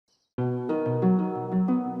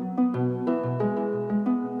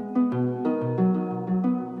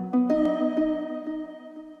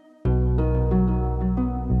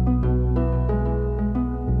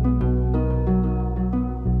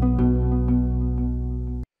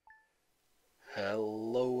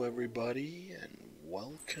everybody, and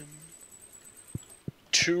welcome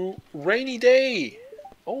to rainy day.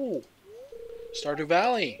 Oh, Stardew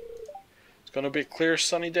Valley. It's going to be a clear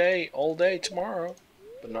sunny day all day tomorrow,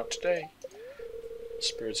 but not today.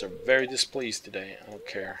 Spirits are very displeased today. I don't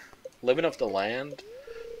care. Living off the land.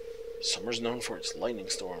 Summer's known for its lightning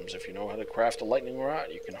storms. If you know how to craft a lightning rod,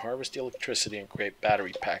 you can harvest the electricity and create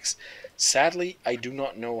battery packs. Sadly, I do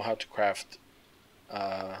not know how to craft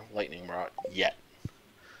lightning rod yet.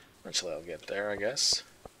 Eventually I'll get there, I guess.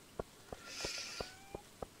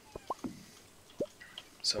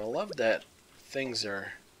 So I love that things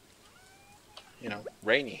are, you know,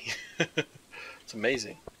 rainy. It's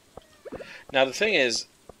amazing. Now the thing is,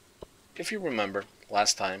 if you remember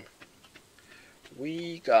last time,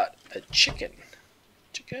 we got a chicken.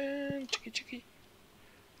 Chicky.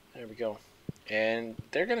 There we go. And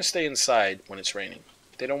they're going to stay inside when it's raining.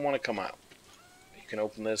 They don't want to come out. You can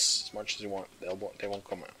open this as much as you want. They won't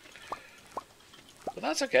come out. But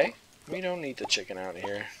that's okay. We don't need the chicken out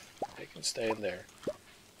here. They can stay in there.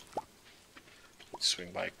 Let's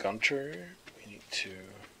swing by Gunter. We need to...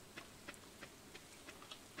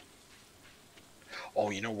 Oh,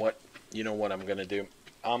 you know what? You know what I'm going to do?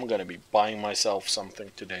 I'm going to be buying myself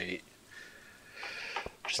something today.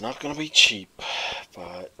 It's not going to be cheap,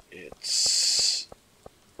 but it's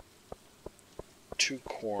 2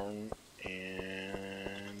 corn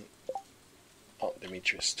and... Oh,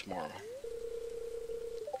 Demetrius tomorrow.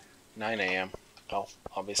 9 a.m. Well,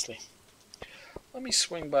 obviously. Let me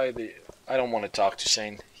swing by the... I don't want to talk to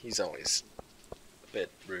Shane. He's always a bit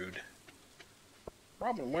rude.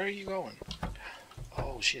 Robin, where are you going?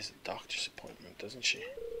 Oh, she has a doctor's appointment, doesn't she?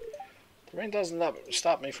 The rain doesn't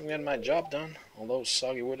stop me from getting my job done. Although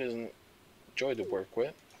soggy wood isn't a joy to work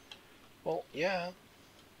with. Well, yeah.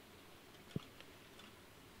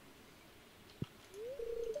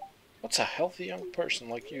 What's a healthy young person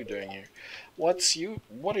like you doing here? What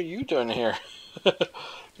are you doing here?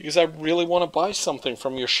 Because I really want to buy something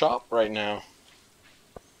from your shop right now.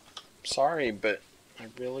 Sorry, but I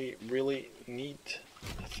really need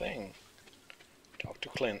a thing. Talk to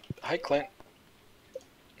Clint. Hi, Clint.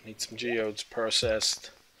 Need some geodes processed.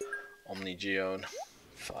 Omni geode.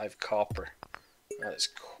 5 copper. That is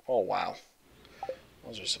oh wow.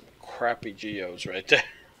 Those are some crappy geodes right there.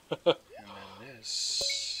 And then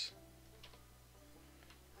this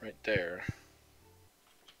right there.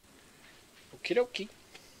 Okie dokie.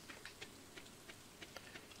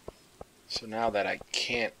 So now that I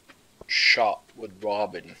can't shop with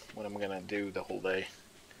Robin, what I'm gonna do the whole day?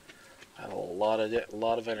 I have a lot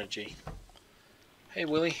of energy. Hey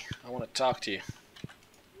Willie, I want to talk to you.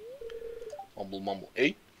 Mumble mumble.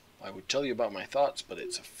 Hey, I would tell you about my thoughts, but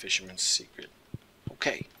it's a fisherman's secret.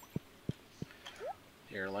 Okay.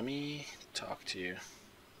 Here, let me talk to you.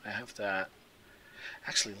 I have that.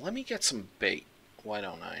 Actually, let me get some bait. Why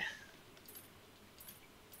don't I?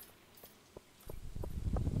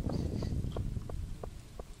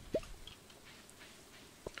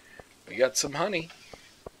 We got some honey.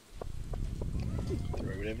 Throw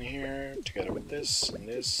it in here together with this and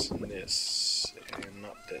this and this and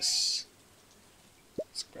not this.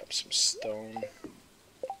 Let's grab some stone.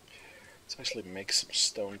 Let's actually make some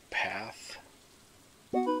stone path.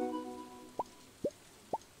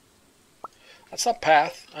 That's not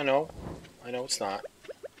path. I know it's not.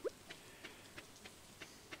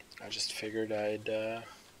 I just figured I'd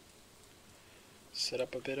set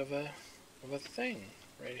up a bit of a thing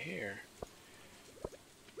right here.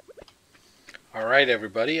 Alright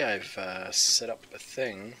everybody, I've set up a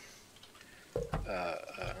thing,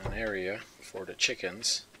 an area for the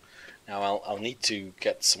chickens. Now I'll need to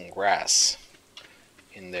get some grass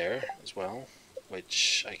in there as well,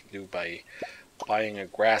 which I can do by buying a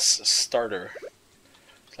grass starter.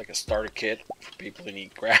 It's like a starter kit for people who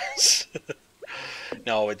need grass.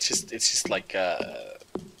 No, it's just like a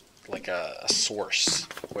source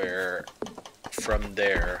where from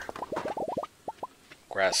there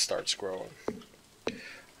grass starts growing.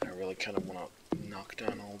 I really kind of want to knock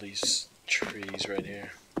down all these trees right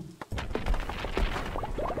here.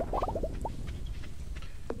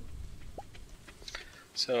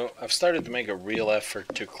 So I've started to make a real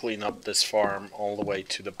effort to clean up this farm all the way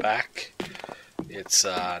to the back. It's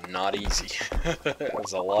not easy.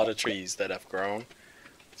 There's a lot of trees that have grown.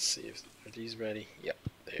 Let's see if are these ready. Yep,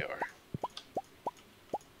 they are.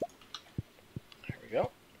 There we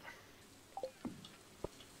go.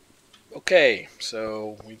 Okay,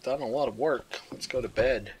 so we've done a lot of work. Let's go to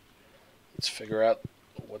bed. Let's figure out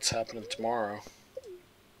what's happening tomorrow.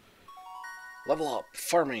 Level up.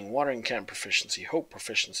 Farming, watering can proficiency, hope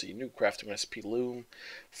proficiency, new crafting recipe, loom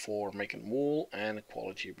for making wool, and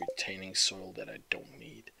quality retaining soil that I don't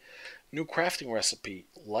need. New crafting recipe,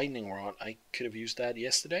 lightning rod. I could have used that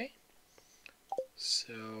yesterday.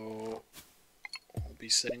 So we'll be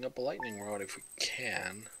setting up a lightning rod if we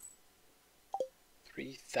can.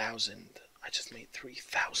 3,000. I just made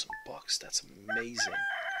 3,000 bucks. That's amazing.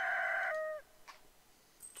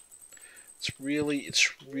 It's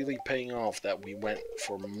really paying off that we went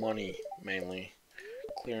for money mainly.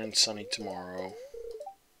 Clear and sunny tomorrow.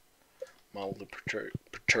 Mildly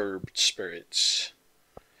perturbed spirits.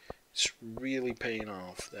 It's really paying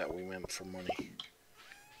off that we went for money.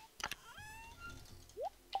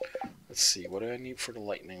 Let's see, what do I need for the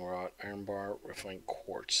lightning rod? Iron bar, refined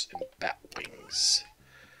quartz, and bat wings.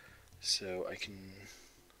 So I can...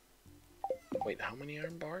 Wait, how many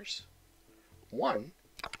iron bars? 1?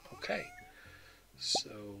 Okay.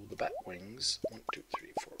 So the bat wings, 1, 2,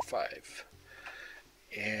 3, 4, 5.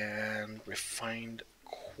 And refined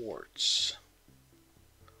quartz.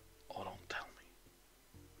 Oh, don't tell me.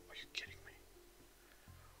 Are you kidding me?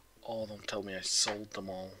 Oh, don't tell me I sold them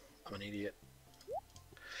all. I'm an idiot.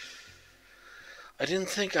 I didn't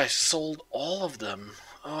think I sold all of them.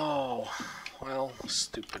 Oh, well,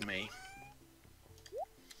 stupid me.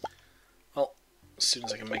 Well, as soon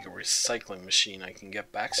as I can make a recycling machine, I can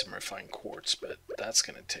get back some refined quartz, but that's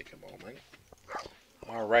going to take a moment.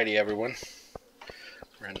 Alrighty, everyone.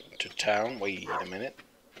 We're into town. Wait a minute.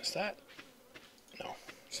 Is that? No,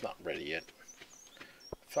 it's not ready yet.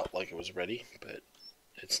 Felt like it was ready, but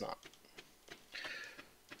it's not.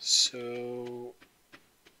 So...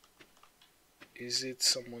 is it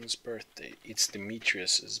someone's birthday? It's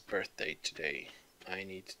Demetrius's birthday today. I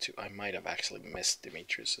might have actually missed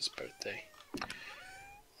Demetrius's birthday.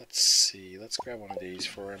 Let's see. Let's grab one of these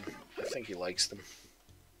for him. I think he likes them.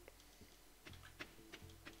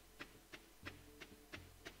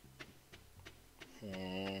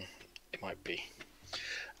 It might be.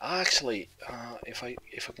 Actually, if I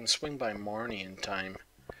can swing by Marnie in time,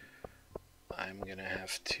 I'm gonna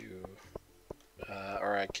have to,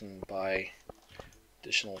 or I can buy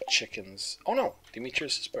additional chickens. Oh no,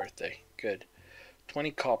 Demetrius' birthday. Good.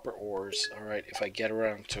 20 copper ores. Alright, if I get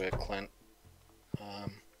around to it, Clint.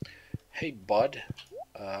 Hey, bud.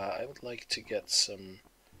 I would like to get some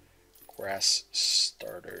grass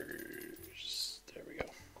starters. There we go.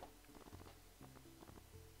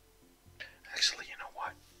 Actually, you know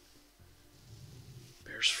what?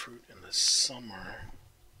 Bears fruit in the summer.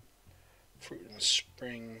 Fruit in the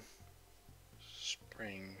spring.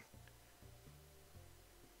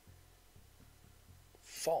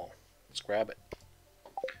 Fall. Let's grab it.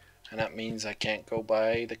 And that means I can't go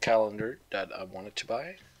buy the calendar that I wanted to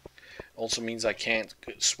buy. Also means I can't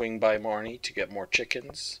swing by Marnie to get more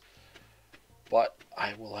chickens. But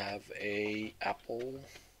I will have a apple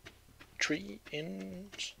tree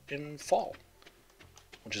in fall,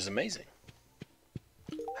 which is amazing.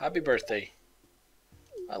 Happy birthday.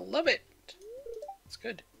 I love it. It's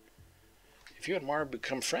good. If you and Mara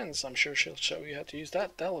become friends, I'm sure she'll show you how to use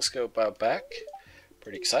that telescope out back.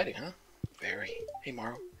 Pretty exciting, huh? Very. Hey,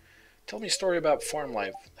 Mara, tell me a story about farm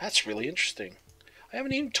life. That's really interesting. I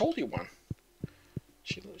haven't even told you one.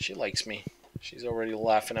 She likes me. She's already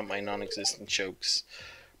laughing at my non-existent jokes.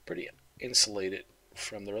 Pretty insulated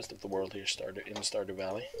from the rest of the world here in Stardew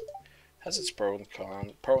Valley. Has its pros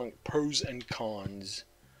and cons.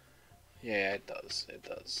 Yeah, it does. It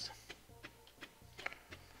does.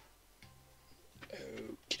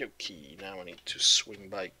 Okie dokie. Now I need to swing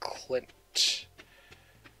by Clint's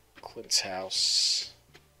house.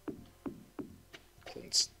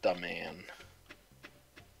 Clint's the man.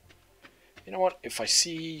 You know what? If I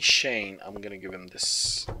see Shane, I'm gonna give him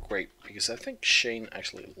this grape because I think Shane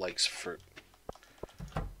actually likes fruit.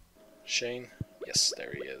 Shane? Yes,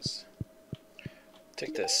 there he is.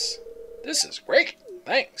 Take this. This is great!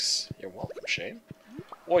 Thanks! You're welcome, Shane.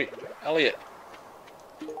 Oi, Elliot.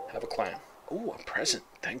 Have a clam. Ooh, a present.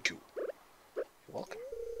 Thank you. You're welcome.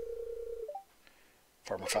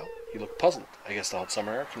 Farmer Fowl, you look puzzled. I guess the hot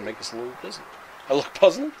summer air can make us a little busy. I look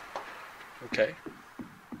puzzled? Okay.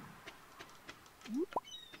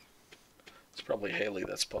 It's probably Haley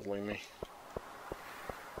that's puzzling me.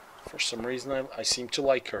 For some reason, I seem to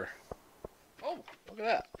like her. Oh, look at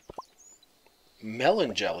that.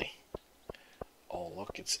 Melon jelly. Oh,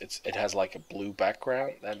 look, it has like a blue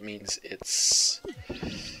background. That means it's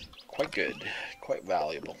quite good, quite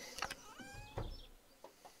valuable.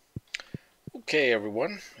 Okay,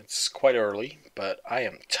 everyone, it's quite early, but I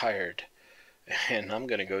am tired, and I'm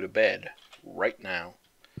gonna go to bed right now.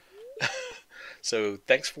 So,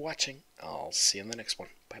 thanks for watching. I'll see you in the next one.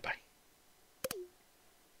 Bye-bye.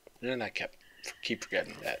 And then I keep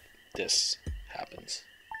forgetting that this happens.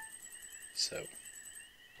 So,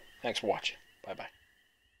 thanks for watching. Bye-bye.